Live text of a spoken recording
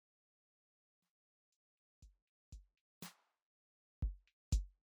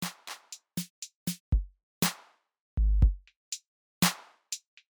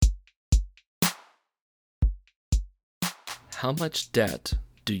How much debt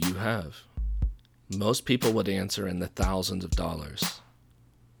do you have? Most people would answer in the thousands of dollars.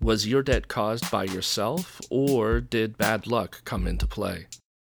 Was your debt caused by yourself, or did bad luck come into play?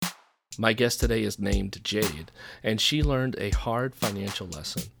 My guest today is named Jade, and she learned a hard financial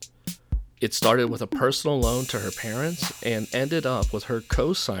lesson. It started with a personal loan to her parents and ended up with her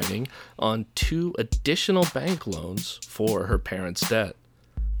co-signing on 2 additional bank loans for her parents' debt.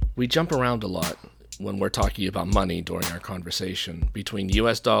 We jump around a lot when we're talking about money during our conversation between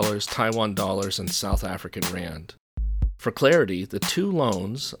US dollars, Taiwan dollars, and South African rand. For clarity, the 2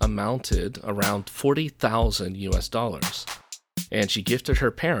 loans amounted around 40,000 US dollars, and she gifted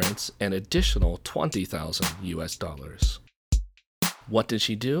her parents an additional 20,000 US dollars. What did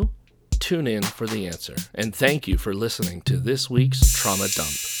she do? Tune in for the answer, and thank you for listening to this week's Trauma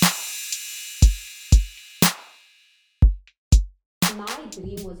Dump. My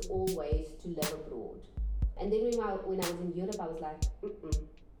dream was always to live abroad. And then when I was in Europe, I was like,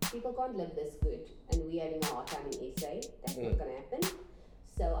 people can't live this good. And we're having a hard time in SA. That's not going to happen.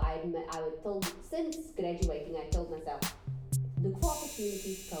 So I would told, since graduating, I told myself, look for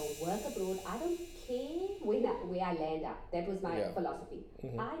opportunities, go work abroad. I don't care where I land up. That was my philosophy.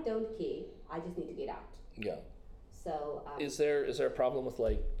 I don't care. I just need to get out. Yeah. So Is there a problem with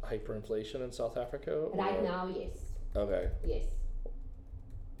like hyperinflation in South Africa? Right now, yes. Okay. Yes.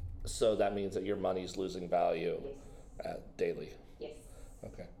 So that means that your money's losing value Yes. Daily. Yes.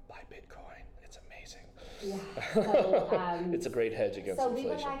 Okay. Buy Bitcoin. It's amazing. Yeah. So, it's a great hedge against inflation. So we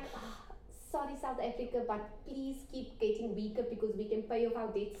were like, sorry, South Africa, but please keep getting weaker because we can pay off our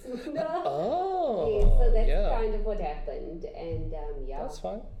debt sooner. Oh. Yeah, so that's kind of what happened. And That's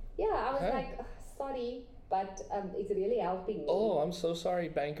fine. Yeah, I was like, sorry, but it's really helping me. Oh, I'm so sorry,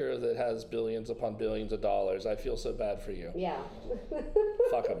 banker that has billions upon billions of dollars. I feel so bad for you. Yeah.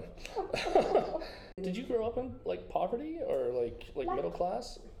 Fuck him. Did you grow up in like poverty or like middle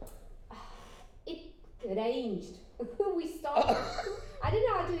class? It ranged. We started. I don't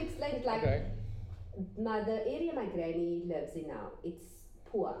know how to explain it. Like, the area my granny lives in now, it's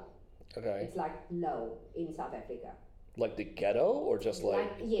poor. Okay. It's like low in South Africa. Like the ghetto, or just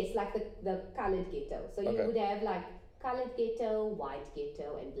like yes, like the colored ghetto. So you would have like colored ghetto, white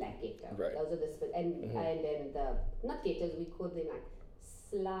ghetto, and black ghetto. Right. Those are the and then the not ghettos, we call them like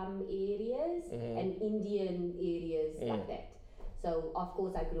slum areas and Indian areas like that. So of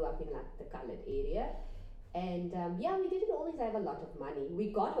course I grew up in like the colored area, and we didn't always have a lot of money.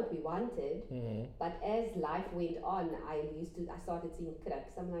 We got what we wanted, but as life went on, I started seeing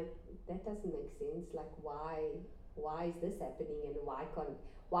cracks. I'm like, that doesn't make sense. Like, why is this happening, and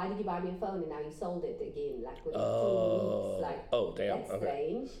why did you buy me a phone and now you sold it again, like within 2 weeks? Like, oh damn, that's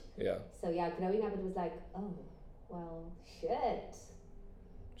strange. Yeah. So growing up it was like, oh well, shit.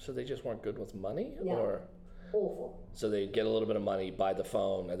 So they just weren't good with money? Yeah. Or awful. So they get a little bit of money, buy the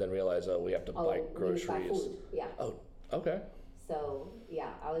phone, and then realize, we have to buy groceries. Buy food. Yeah. Oh, okay. So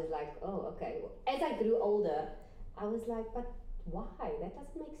I was like, oh, okay. As I grew older, I was like, but why? That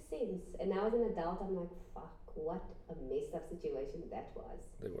doesn't make sense. And now as an adult, I'm like, fuck, what a messed up situation that was.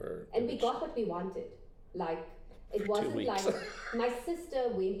 And we got what we wanted. Like, it wasn't like, my sister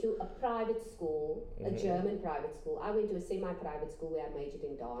went to a private school, a German private school. I went to a semi-private school where I majored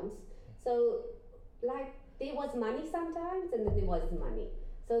in dance. So, like, there was money sometimes, and then there wasn't money.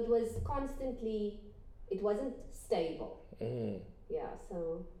 So it was constantly, it wasn't stable. It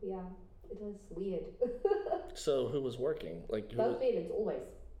was weird. So who was working? Like both parents, always.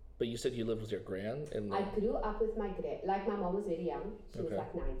 But you said you lived with your gran? I grew up with my gran. Like, my mom was very young. She was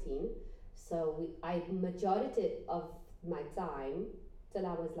like 19. So majority of my time till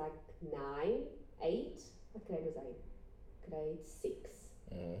I was like 9, 8. What grade was I? Grade 6.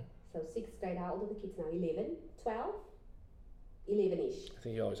 So 6th grade. How old are the kids now? 11, 12, 11ish. I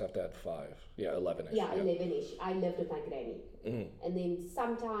think you always have to add 5. Yeah, 11ish. Yeah, 11ish. I lived with my granny. And then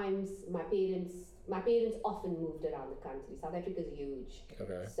sometimes my parents often moved around the country. South Africa's huge.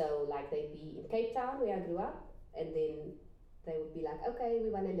 Okay. So like they'd be in Cape Town where I grew up, and then they would be like, okay, we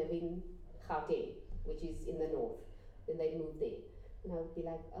want to live in Gauteng, which is in the north. Then they'd move there. And I would be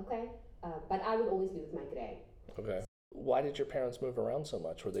like, okay. But I would always be with my gran. Okay. Why did your parents move around so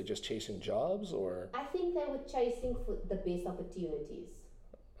much? Were they just chasing jobs, or? I think they were chasing for the best opportunities.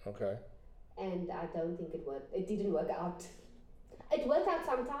 Okay. And I don't think it worked. It didn't work out. It worked out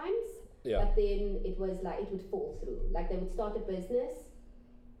sometimes, but then it was like it would fall through. Like, they would start a business,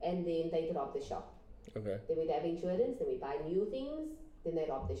 and then they'd rob the shop. Okay. Then we'd have insurance, then we buy new things, then they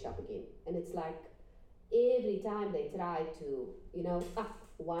rob the shop again. And it's like every time they try to,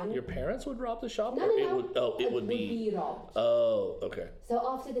 one. Your parents would rob the shop? No. It would be robbed. Oh, okay. So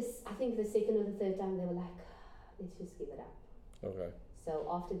after this, I think the second or the third time, they were like, let's just give it up. Okay. So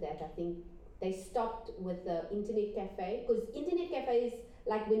after that, I think they stopped with the internet cafe, because internet cafes,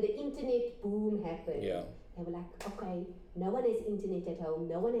 like when the internet boom happened, Yeah. they were like, okay, no one has internet at home,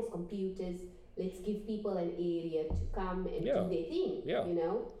 no one has computers, let's give people an area to come and Yeah. do their thing, Yeah. you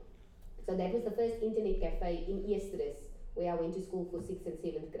know? So that was the first internet cafe in Eastris, where I went to school for 6th and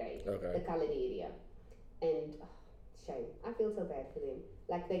 7th grade, Okay. the coloured area. And shame, I feel so bad for them.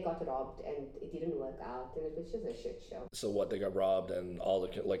 Like they got robbed and it didn't work out, and it was just a shit show. So what? They got robbed, and all the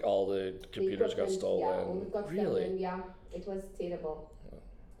computers got stolen. Yeah, all it got Really? stolen. Yeah, it was terrible.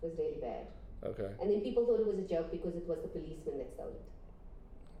 It was really bad. Okay. And then people thought it was a joke because it was the policeman that stole it.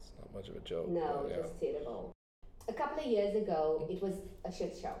 It's not much of a joke. No, but it was terrible. A couple of years ago, it was a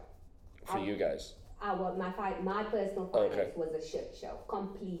shit show. For you guys. My personal finance was a shit show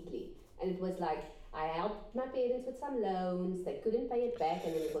completely, and it was like I helped my parents with some loans. They couldn't pay it back,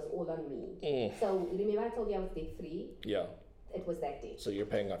 and then it was all on me. So remember I told you I was debt free? Yeah. It was that debt. So you're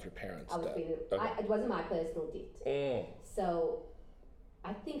paying off your parents' I was debt. paying, Okay. it wasn't my personal debt. So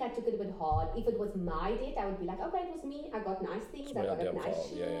I think I took it a bit hard. If it was my debt, I would be like, okay, it was me. I got nice things. I got a nice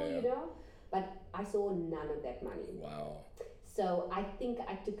shoe, you know. But I saw none of that money. Wow. So I think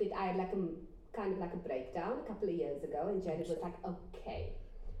I took it. I had like a kind of like a breakdown a couple of years ago, and Jade was like, okay,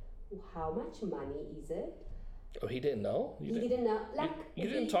 how much money is it? Oh, he didn't know? He didn't know. Like you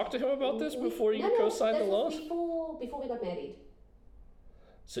didn't talk to him about this before you no, co-signed the this loan? was before we got married.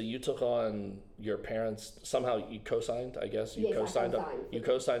 So you took on your parents, somehow you co-signed, I guess? Yes, You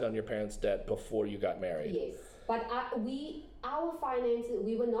co-signed on your parents' debt before you got married? Yes. But our finances,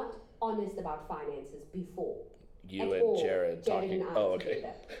 we were not honest about finances before. You and Jared talking. And I okay.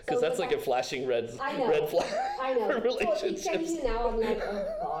 Because so that's like a flashing red flag I know. for relationships. So it's now I'm like,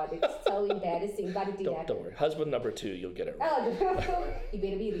 oh God, it's so embarrassing, but it did happen. Don't worry. Husband number 2, you'll get it right. Oh, you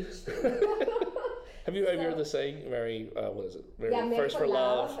better be rich too. Have you heard the saying, marry, what is it? Marry first for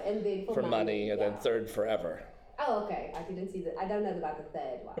love, and then for money, and then third forever. Oh, okay. I didn't see that. I don't know about the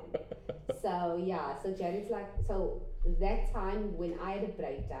third one. So Jared's like, so that time when I had a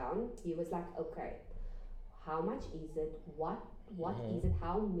breakdown, he was like, okay, how much is it? What is it?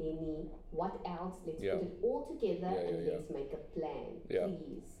 How many? What else? Let's put it all together and let's make a plan,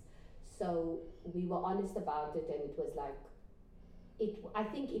 please. So we were honest about it, and it was like, I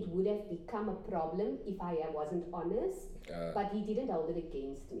think it would have become a problem if I wasn't honest, but he didn't hold it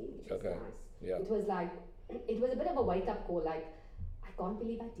against me, which was nice. Yeah. It was like, it was a bit of a wake-up call, like, I can't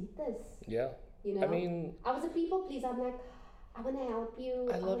believe I did this. Yeah. You know? I mean, I was a people pleaser. I'm like, I want to help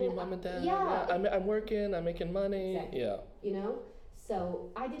you. I love you, mom and dad. Yeah. I'm working, I'm making money. Exactly. Yeah. You know? So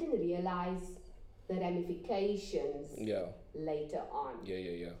I didn't realize the ramifications later on.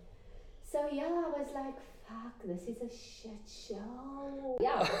 Yeah. So I was like, fuck, this is a shit show.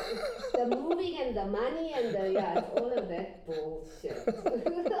 Yeah, the moving and the money and it's all of that bullshit.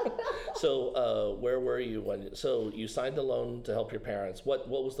 So where were you so you signed the loan to help your parents. What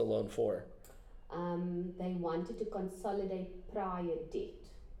was the loan for? They wanted to consolidate prior debt.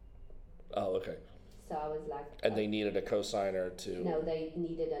 Oh, okay. So I was like... And they needed a co-signer to... No, they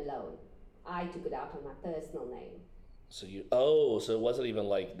needed a loan. I took it out on my personal name. So so it wasn't even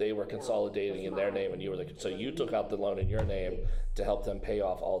like they were consolidating in their name and you were so you took out the loan in your name to help them pay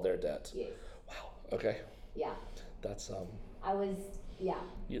off all their debt. Yes. Wow. Okay. Yeah. That's I was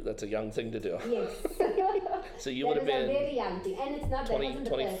that's a young thing to do. Yes. So you would have been a very young thing, and it's not 20, that wasn't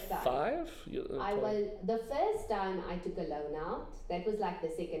the first time. 25? I was the first time I took a loan out. That was like the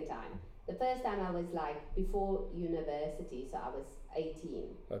second time. The first time I was like before university, so I was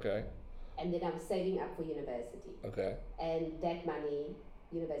 18. Okay. And then I was saving up for university. Okay. And that money,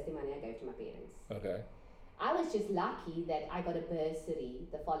 university money, I gave to my parents. Okay. I was just lucky that I got a bursary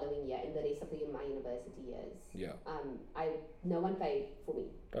the following year and the rest of my university years. Yeah. No one paid for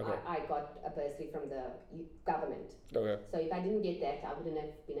me. Okay. I got a bursary from the government. Okay. So if I didn't get that, I wouldn't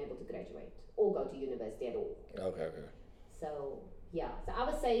have been able to graduate or go to university at all. Okay. So so I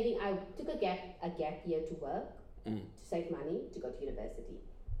was saving. I took a gap year to work to save money to go to university.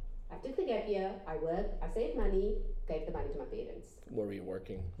 I took the gap year, I worked, I saved money, gave the money to my parents. Where were you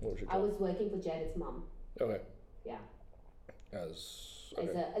working? What was your job? I was working for Jared's mom. Okay. Yeah. As like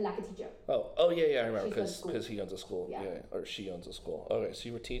a teacher. Oh yeah, I remember because he owns a school. Yeah. Or she owns a school. Okay, so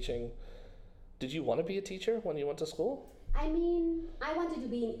you were teaching. Did you want to be a teacher when you went to school? I mean, I wanted to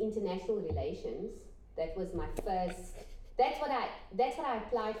be in international relations. That was my first. That's what I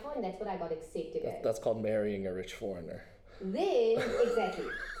applied for, and that's what I got accepted as. That's called marrying a rich foreigner. Then exactly.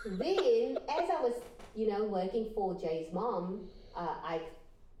 Then as I was, working for Jay's mom,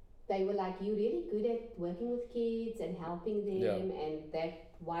 they were like, "You're really good at working with kids and helping them, and that.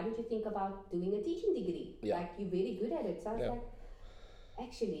 Why don't you think about doing a teaching degree? Yeah. Like you're very good at it." So I was like,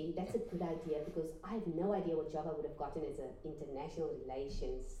 Actually, that's a good idea because I have no idea what job I would have gotten as an international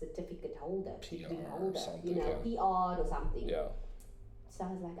relations certificate holder, degree PR or holder, something, you know, PR or something. Yeah. So I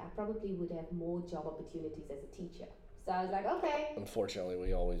was like, I probably would have more job opportunities as a teacher. So I was like, okay. Unfortunately,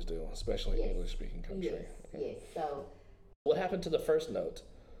 we always do, especially in Yes. English-speaking country. Yes. So What happened to the first note?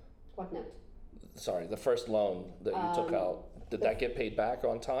 what note? Sorry, the first loan that you took out. Did that get paid back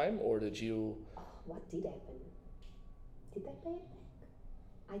on time, or did you? Oh, what did happen? Did they pay it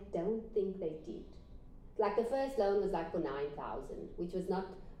back? I don't think they did. Like the first loan was like for 9,000, which was not.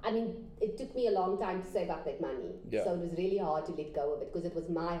 I mean, it took me a long time to save up that money. Yeah. So it was really hard to let go of it because it was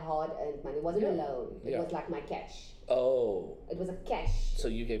my hard-earned money. It wasn't a loan. It was like my cash. Oh. It was a cash. So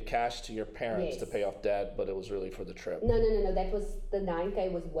you gave cash to your parents to Yes. pay off debt, but it was really for the trip. No. That was the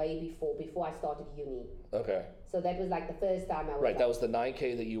 9K was way before I started uni. Okay. So that was like the first time I was. Right. That was the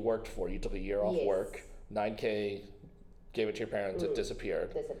 9K that you worked for. You took a year off Yes. work. 9K. Gave it to your parents. It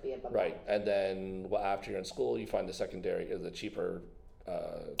disappeared. Disappeared. Right. And then after you're in school, you find the secondary, the cheaper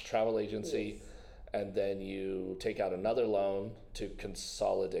travel agency. Yes. And then you take out another loan to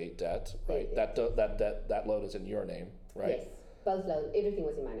consolidate debt, right? Yes. That loan is in your name, right? Yes, both loans, everything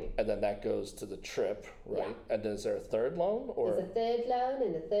was in my name. And then that goes to the trip, right? Yeah. And then is there a third loan, or? There's a third loan,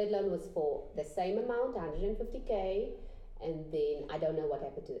 and the third loan was for the same amount, 150K, and then I don't know what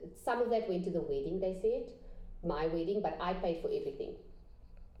happened to it. Some of that went to the wedding, they said, my wedding, but I paid for everything.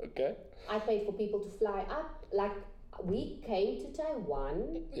 Okay. I paid for people to fly up, like we came to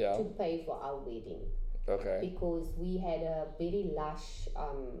Taiwan to pay for our wedding. Okay. Because we had a very lush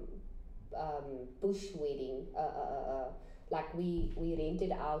bush wedding. Like we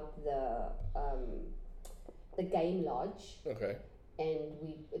rented out the game lodge. Okay.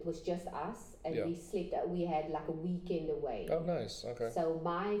 And it was just us, and we slept. We had like a weekend away. Oh, nice. Okay. So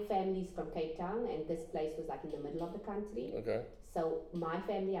my family's from Cape Town, and this place was like in the middle of the country. Okay. So my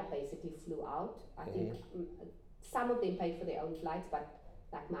family, I basically flew out. I think some of them paid for their own flights, but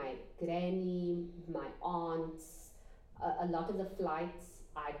like my granny, my aunts, a lot of the flights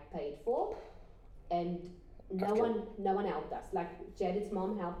I paid for, and no one helped us. Like Jade's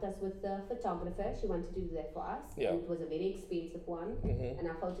mom helped us with the photographer. She wanted to do that for us. Yeah. And it was a very expensive one, and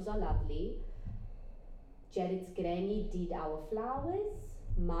our photos are lovely. Jade's granny did our flowers.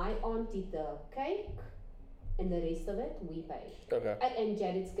 My aunt did the cake, and the rest of it we paid. Okay. And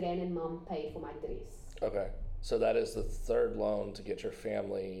Jade's gran and mom paid for my dress. Okay. So that is the third loan to get your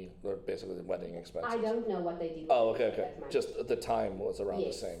family, or basically the wedding expenses. I don't know what they did. Oh, okay. Just the time was around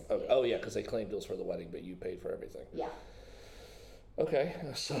the same. Okay. Yes. Oh, yeah, because they claimed it was for the wedding, but you paid for everything. Yeah. Okay,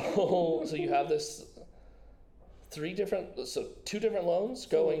 so you have this two different loans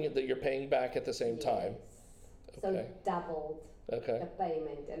going that you're paying back at the same time. So doubled Okay. the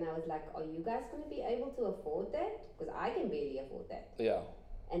payment, and I was like, "Are you guys going to be able to afford that? Because I can barely afford that." Yeah.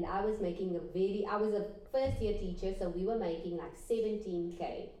 And I was making I was a first year teacher, so we were making like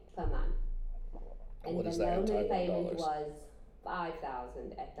 17K per month. And what the is that in loan Taiwan repayment dollars? was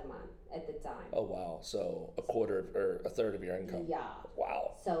 5,000 at the time. Oh wow! So a quarter or a third of your income. Yeah.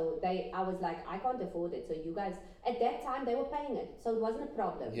 Wow. So I was like, I can't afford it. So you guys, at that time, they were paying it. So it wasn't a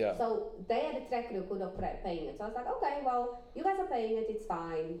problem. Yeah. So they had a track record of paying it. So I was like, okay, well, you guys are paying it. It's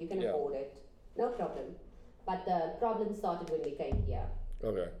fine. You can afford it. No problem. But the problem started when we came here.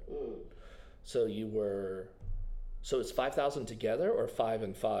 Okay. So so it's 5,000 together or 5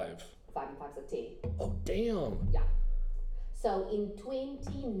 and 5? 5 and 5, so 10. Oh damn. Yeah. So in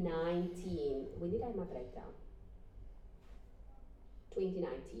 2019, when did I have my breakdown?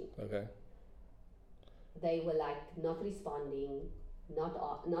 2019. Okay. They were like not responding,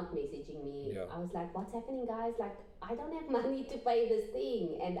 not messaging me. Yeah. I was like, what's happening, guys? Like, I don't have money to pay this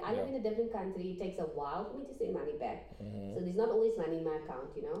thing, and I live in a different country. It takes a while for me to send money back. So there's not always money in my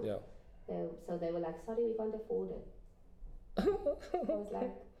account, you know. Yeah. So they were like, sorry, we can't afford it. I was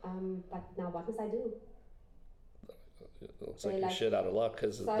like, but now what must I do? It looks like you're shit out of luck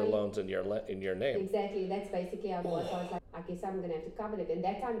because the loan's in your name. Exactly, that's basically how it was. I was like, I guess I'm gonna have to cover it. And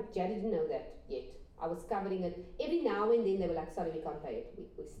that time, Jade didn't know that yet. I was covering it. Every now and then they were like, sorry, we can't pay it. We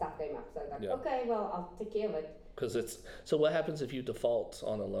stuff came up. So I was like, okay, well, I'll take care of it. Because so what happens if you default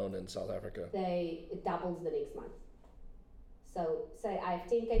on a loan in South Africa? It doubles the next month. So say I have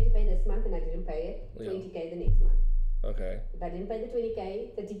 10K to pay this month and I didn't pay it, 20K the next month. Okay. If I didn't pay the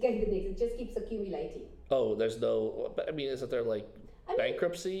 20K, 30K the next. It just keeps accumulating. Oh, there's no. I mean, isn't there like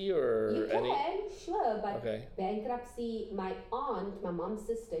bankruptcy or you any? can, sure, but bankruptcy. My aunt, my mom's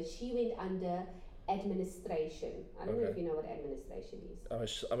sister, she went under administration. I don't know if you know what administration is.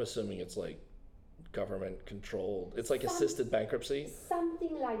 I'm assuming it's like government controlled. It's like assisted bankruptcy.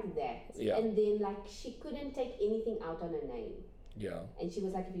 Something like that. Yeah. And then like she couldn't take anything out on her name. Yeah. And she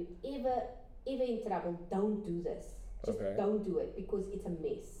was like, if you ever in trouble, don't do this. Just don't do it because it's a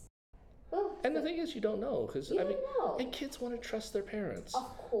mess. Oh, and the thing is, you don't know because I mean, know. And kids want to trust their parents.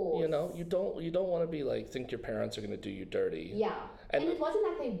 Of course. You know, you don't want to be like think your parents are going to do you dirty. Yeah, and it wasn't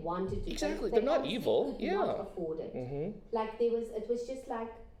like they wanted to. Exactly, They they're not evil. could not afford it. Like it was just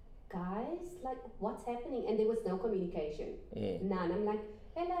like, guys, like what's happening? And there was no communication. None. I'm like,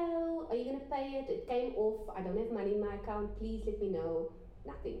 hello, are you gonna pay it? It came off. I don't have money in my account. Please let me know.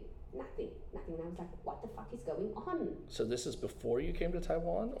 Nothing. And I was like, what the fuck is going on? So this is before you came to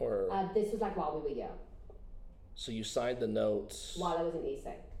Taiwan, or this was like while we were here. So you signed the notes while I was in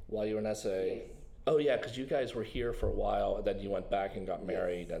SA. While you were in SA. Yes. Oh yeah, because you guys were here for a while, and then you went back and got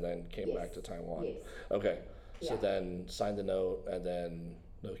married, and then came back to Taiwan. Yes. Okay. So then signed the note, and then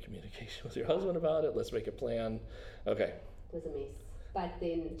no communication with your husband about it. Let's make a plan. Okay. It was a mess. But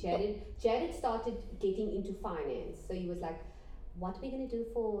then Jared started getting into finance. So he was like, what are we going to do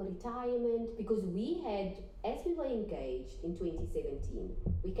for retirement? Because we had, as we were engaged in 2017,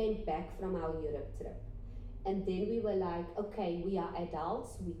 we came back from our Europe trip. And then we were like, okay, we are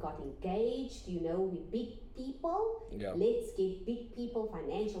adults, we got engaged, you know, we're big people. Yeah. Let's get big people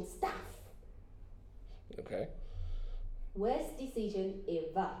financial stuff. Okay. Worst decision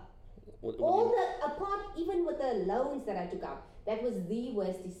ever. What even with the loans that I took out, that was the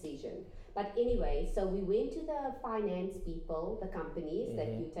worst decision. But anyway, so we went to the finance people, the companies that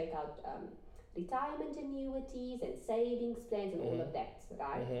you take out retirement annuities and savings plans and all of that,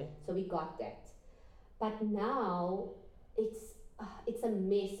 right? So we got that. But now it's a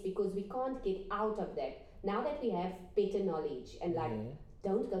mess because we can't get out of that. Now that we have better knowledge and like,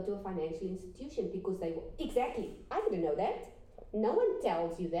 don't go to a financial institution because they will, exactly, I didn't know that. No one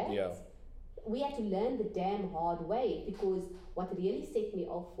tells you that. Yeah. We had to learn the damn hard way because what really set me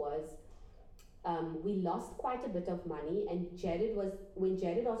off was we lost quite a bit of money, and when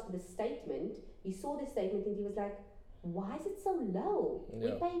Jared asked for the statement, he saw the statement and he was like, why is it so low? Yeah.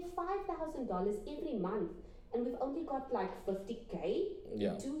 We pay $5,000 every month and we've only got like $50K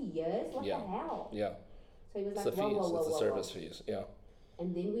in 2 years. What the hell? Yeah. So he was like, it's the fees. whoa, it's the service fees. Yeah.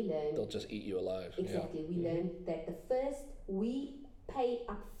 And then we learned they'll just eat you alive. Exactly. We learned that the first we pay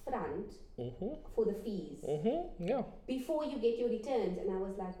up front for the fees Yeah. before you get your returns. And I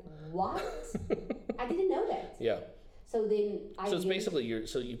was like, what? I didn't know that. Yeah. So then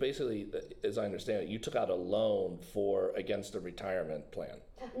you basically, as I understand it, you took out a loan against a retirement plan.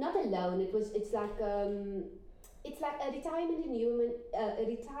 Not a loan. It's like a retirement annuity.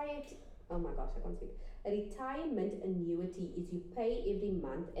 Oh my gosh, I can't speak. A retirement annuity is you pay every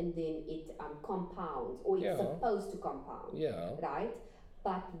month and then it compounds, or it's supposed to compound. Yeah. Right?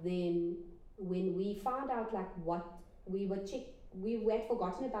 But then when we found out like what we had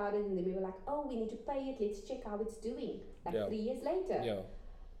forgotten about it, and then we were like, oh, we need to pay it, let's check how it's doing. 3 years later. Yeah.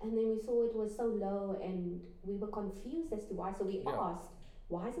 And then we saw it was so low and we were confused as to why. So we asked,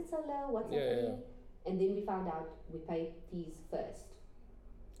 why is it so low? What's happening? And then we found out we paid fees first.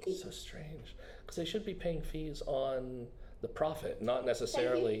 It's so strange because they should be paying fees on the profit, not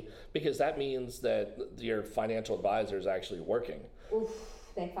necessarily, because that means that your financial advisor is actually working. Oof,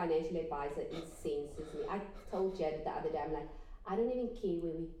 that financial advisor incenses me. I told Jade the other day, I'm like, I don't even care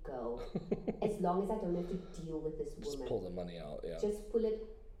where we go as long as I don't have to deal with this woman. Just pull the money out, yeah. Just pull it,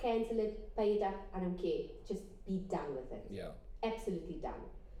 cancel it, pay it up, I don't care. Just be done with it. Yeah. Absolutely done.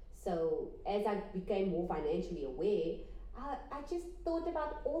 So as I became more financially aware, I just thought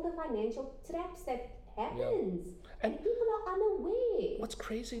about all the financial traps that happens, and people are unaware. What's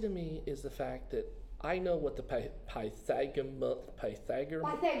crazy to me is the fact that I know what the Pythagoras,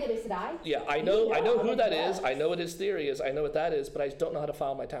 right? Yeah, I know who that is. I know what his theory is. I know what that is, but I don't know how to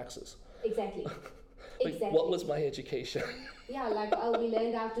file my taxes. Exactly. What was my education? Yeah, like we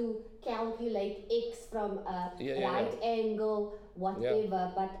learned how to calculate x from a right angle,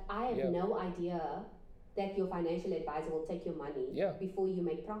 whatever. But I have no idea that your financial advisor will take your money before you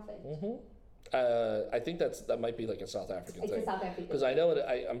make profit. I think that might be like a South African thing. It's a South African. Because I know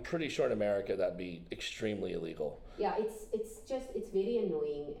I'm pretty sure in America that'd be extremely illegal. Yeah, it's very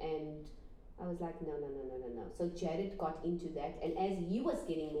annoying, and I was like, no. So Jared got into that, and as he was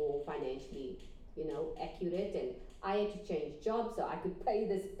getting more financially, accurate, and I had to change jobs so I could pay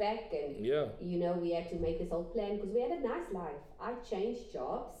this back, and we had to make this whole plan because we had a nice life. I changed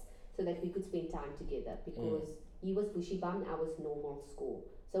jobs so that we could spend time together because he was bushy bum, I was normal school.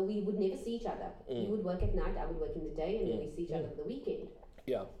 So we would never see each other. He would work at night, I would work in the day, and then we see each other for the weekend.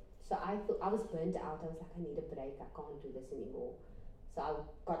 Yeah. So I thought I was burnt out. I was like, I need a break. I can't do this anymore. So I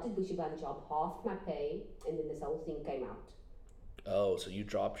got this bushy bum job, halved my pay, and then this whole thing came out. Oh, so you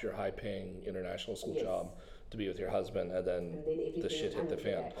dropped your high-paying international school job to be with your husband, and then everything the shit hit the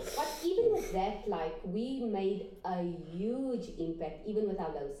fan. But even with that, like, we made a huge impact, even with our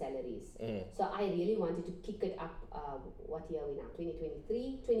low salaries. So I really wanted to kick it up. What year are we now?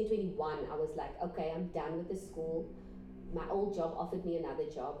 2023, 2021. I was like, okay, I'm done with the school. My old job offered me another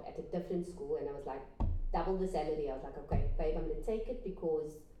job at a different school, and I was like, double the salary. I was like, okay, babe, I'm gonna take it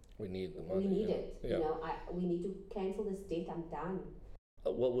because we need the money. We need it. Yeah. You know, we need to cancel this debt. I'm done.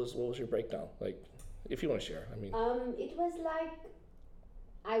 What was your breakdown like? If you want to share, I mean. It was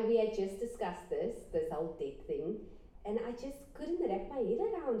like we had just discussed this whole debt thing, and I just couldn't wrap my head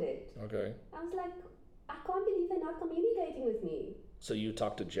around it. Okay. I was like, I can't believe they're not communicating with me. So you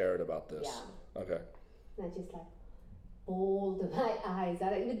talked to Jared about this? Yeah. Okay. And I just like bawled my eyes.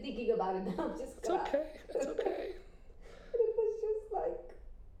 I'm not even thinking about it now. I'm just It's okay. It's okay. And it was just like,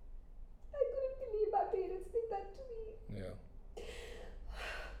 I couldn't believe my parents did that to me. Yeah.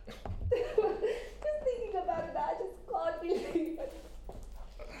 Just thinking about it, I just can't believe it.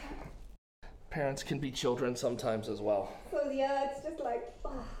 Parents can be children sometimes as well. So yeah, it's just like,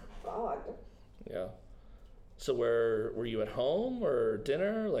 oh God. Yeah. So where were you, at home or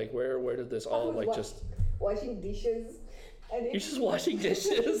dinner? Like where did this all like just washing dishes? And you're just washing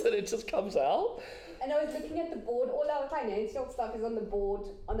dishes and it just comes out? And I was looking at the board. All our financial stuff is on the board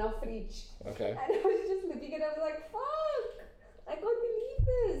on our fridge. Okay. And I was just looking and I was like, fuck, I can't believe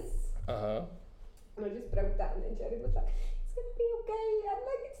this. Uh-huh. And I just broke down and Jared was like, it's gonna be okay. I'm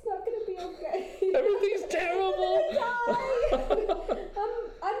like, it's not gonna be okay. Everything's terrible.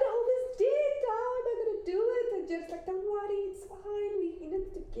 I'm the oldest dead. How am I gonna do it? And Jared's like, don't worry, it's fine. We're in it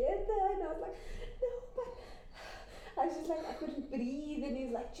together. And I was like, no, but I was just like, I couldn't breathe. And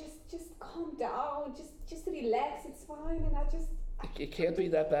he's like, just calm down. Just relax. It's fine. And It can't be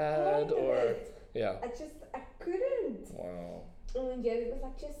that bad, or yeah. I couldn't. Wow. And then Jared was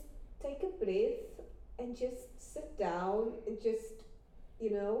like, just take a breath and just sit down and just,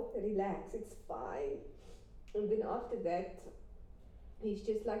 relax. It's fine. And then after that, he's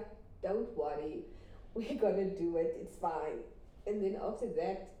just like, don't worry. We're gonna do it. It's fine. And then after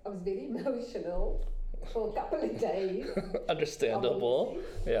that, I was very emotional for a couple of days. Understandable.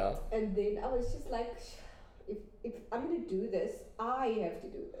 Obviously. Yeah. And then I was just like, if I'm gonna do this, I have to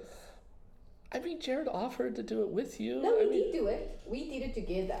do this. I mean, Jared offered to do it with you. No, we did do it. We did it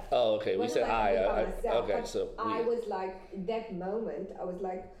together. Oh, okay. We said I. Okay, so I was like, in that moment, I was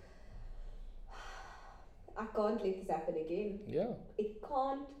like, I can't let this happen again. Yeah.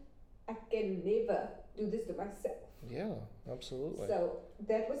 I can never do this to myself. Yeah, absolutely. So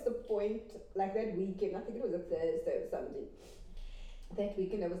that was the point, like that weekend, I think it was a Thursday or something. That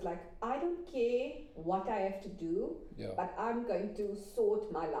weekend I was like, I don't care what I have to do, but I'm going to sort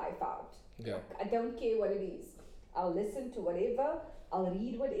my life out. Yeah. I don't care what it is. I'll listen to whatever, I'll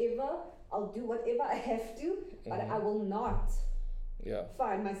read whatever, I'll do whatever I have to, but I will not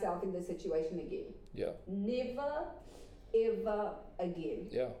find myself in this situation again. Yeah. Never, ever again.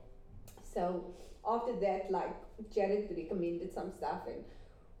 Yeah. So after that, like, Jared recommended some stuff, and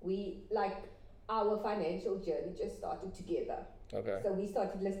we, like, our financial journey just started together. Okay. So we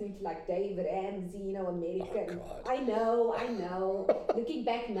started listening to like Dave Ramsey, American. Oh, God. I know. Looking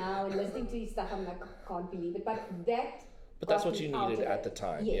back now and listening to his stuff, I'm like, I can't believe it. But that's what you needed at the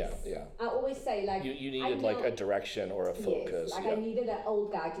time. Yes. Yeah. I always say, like, you needed like a direction or a focus. Yes, I needed an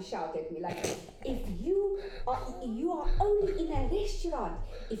old guy to shout at me, like, if you are only in a restaurant,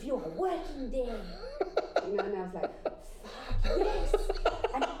 if you're working there, and I was like, fuck yes,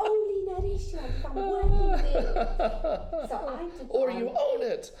 I'm only in a restaurant if I'm working there. So I took or you own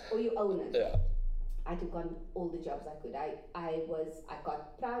it. Or you own it. Yeah. I took on all the jobs I could. I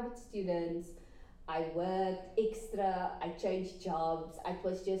got private students. I worked extra. I changed jobs. I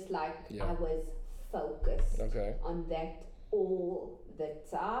was just like, I was focused on that all the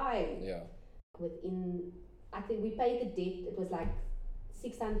time. Yeah. Within, I think we paid the debt. It was like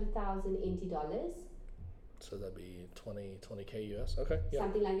 $600,000 NT. So that'd be 20K US. Okay. Yeah.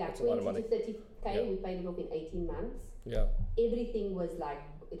 Something like that. 20 to 30K. We paid it off in 18 months. Yeah. Everything was like,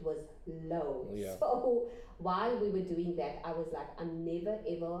 it was low. Yeah. So while we were doing that, I was like, I'm never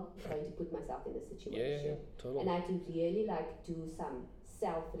ever going to put myself in this situation. Yeah, totally. And I had to really like do some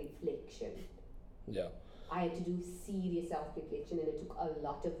self-reflection. Yeah. I had to do serious self-reflection, and it took a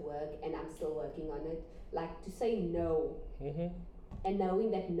lot of work, and I'm still working on it. Like, to say no. Mm-hmm. And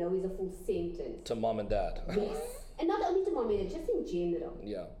knowing that no is a full sentence. To mom and dad. Yes. And not only to mom and dad, just in general.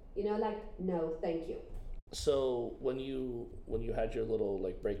 Yeah. Like, no, thank you. So when you had your little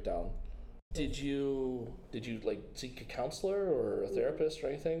like breakdown, did you like seek a counselor or a therapist or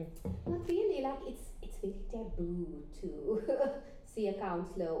anything? Not really. Like, it's very taboo to see a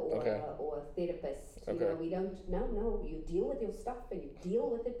counselor or a therapist. You know, we don't. No. You deal with your stuff and you deal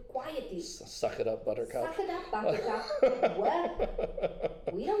with it quietly. Suck it up, Buttercup. Suck it up, Buttercup.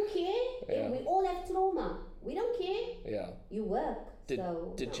 Work. We don't care. Yeah. We all have trauma. We don't care. Yeah. You work.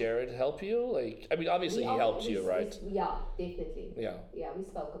 Did Jared help you? Like, I mean, obviously he helped you, right? Yeah, definitely. Yeah. Yeah, we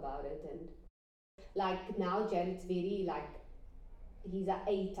spoke about it, and like now Jared's very like, he's a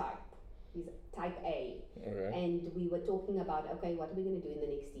A type. He's type A. Okay. And we were talking about, okay, what are we going to do in the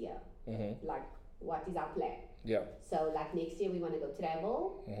next year? Mm-hmm. Like, what is our plan? Yeah. So like next year we want to go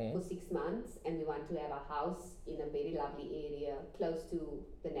travel for 6 months, and we want to have a house in a very lovely area close to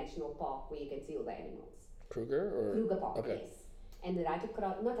the national park where you can see all the animals. Kruger Park, okay. Yes. And not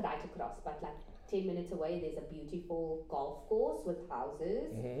right across, but like 10 minutes away, there's a beautiful golf course with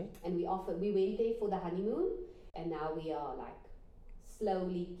houses. And we went there for the honeymoon, and now we are like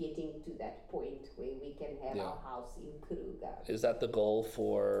slowly getting to that point where we can have our house in Kruger. Is that the goal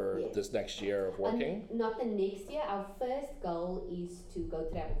for this next year of working? Not the next year. Our first goal is to go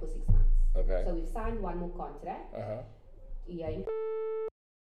travel for 6 months. Okay. So we've signed one more contract.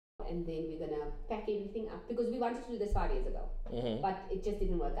 And then we're gonna pack everything up, because we wanted to do this 5 years ago, but it just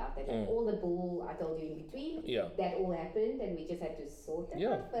didn't work out. All the bull I told you in between, that all happened, and we just had to sort it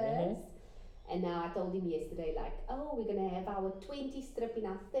out first. And now I told him yesterday, like, oh, we're gonna have our 20s trip in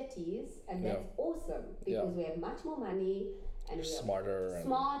our 30s, and that's awesome, because we have much more money and we're smarter, and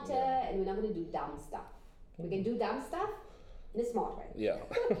we're not gonna do dumb stuff. We can do dumb stuff in a smart way. Yeah.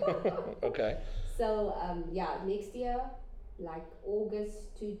 Okay. So next year, like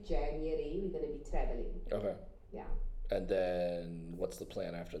August to January, we're going to be traveling. Okay. Yeah. And then what's the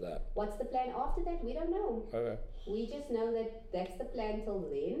plan after that? What's the plan after that? We don't know. Okay. We just know that that's the plan till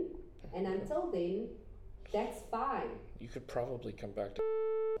then. And until then, that's fine. You could probably come back to...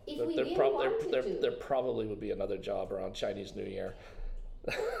 If we really wanted to. There probably would be another job around Chinese New Year.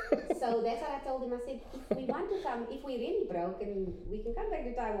 So that's what I told him. I said, if we want to come, if we're really broke, and we can come back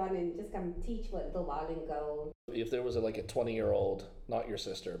to Taiwan and just come teach for a little while and go. If there was a 20-year-old, not your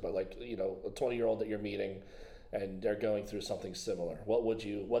sister, but a 20-year-old that you're meeting, and they're going through something similar,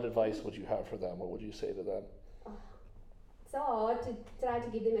 what advice would you have for them? What would you say to them? It's so hard to try to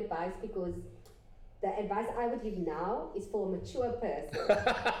give them advice, because the advice I would give now is for a mature person.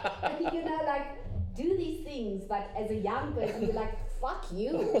 Do these things, but as a young person, you're like, fuck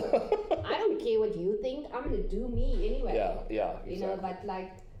you. I don't care what you think. I'm going to do me anyway. Yeah, exactly.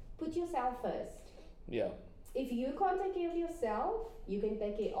 But put yourself first. Yeah. If you can't take care of yourself, you can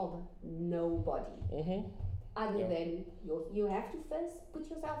take care of nobody. Other than you have to first put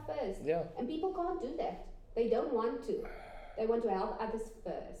yourself first. Yeah. And people can't do that. They don't want to. They want to help others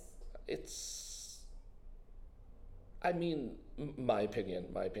first. My opinion,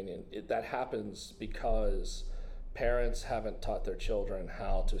 that happens because parents haven't taught their children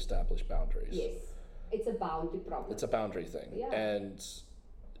how to establish boundaries. Yes, it's a boundary problem. It's a boundary thing. Yeah. And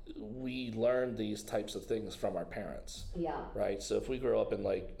we learn these types of things from our parents. Yeah. Right? So if we grow up in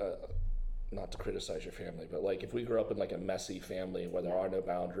not to criticize your family, but if we grow up in a messy family where there are no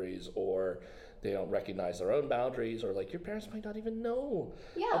boundaries, or they don't recognize their own boundaries, or your parents might not even know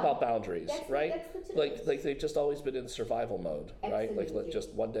about boundaries, right? That's the they've just always been in survival mode. Absolutely. Right? Let's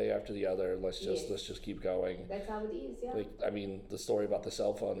just one day after the other, let's just keep going. That's how it is, yeah. The story about the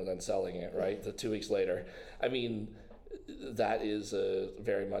cell phone and then selling it, right? The 2 weeks later. That is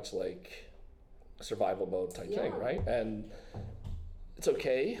very much survival mode type thing, right? And it's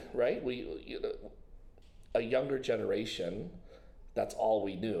okay, right? A younger generation, that's all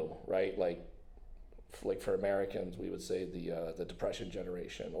we knew, right? For Americans, we would say the Depression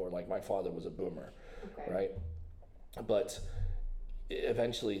generation, or my father was a boomer, right? But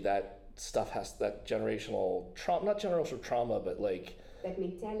eventually that stuff has that generational trauma, not generational trauma, but that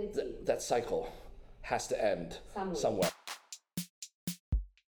mentality, that cycle has to end somewhere.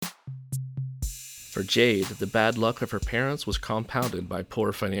 For Jade, the bad luck of her parents was compounded by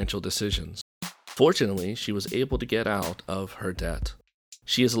poor financial decisions. Fortunately, she was able to get out of her debt.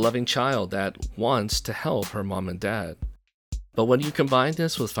 She is a loving child that wants to help her mom and dad. But when you combine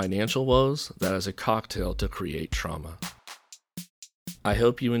this with financial woes, that is a cocktail to create trauma. I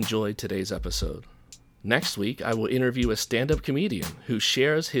hope you enjoyed today's episode. Next week, I will interview a stand-up comedian who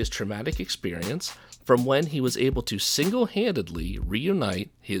shares his traumatic experience from when he was able to single-handedly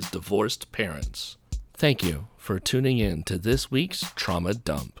reunite his divorced parents. Thank you for tuning in to this week's Trauma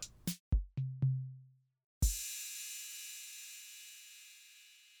Dump.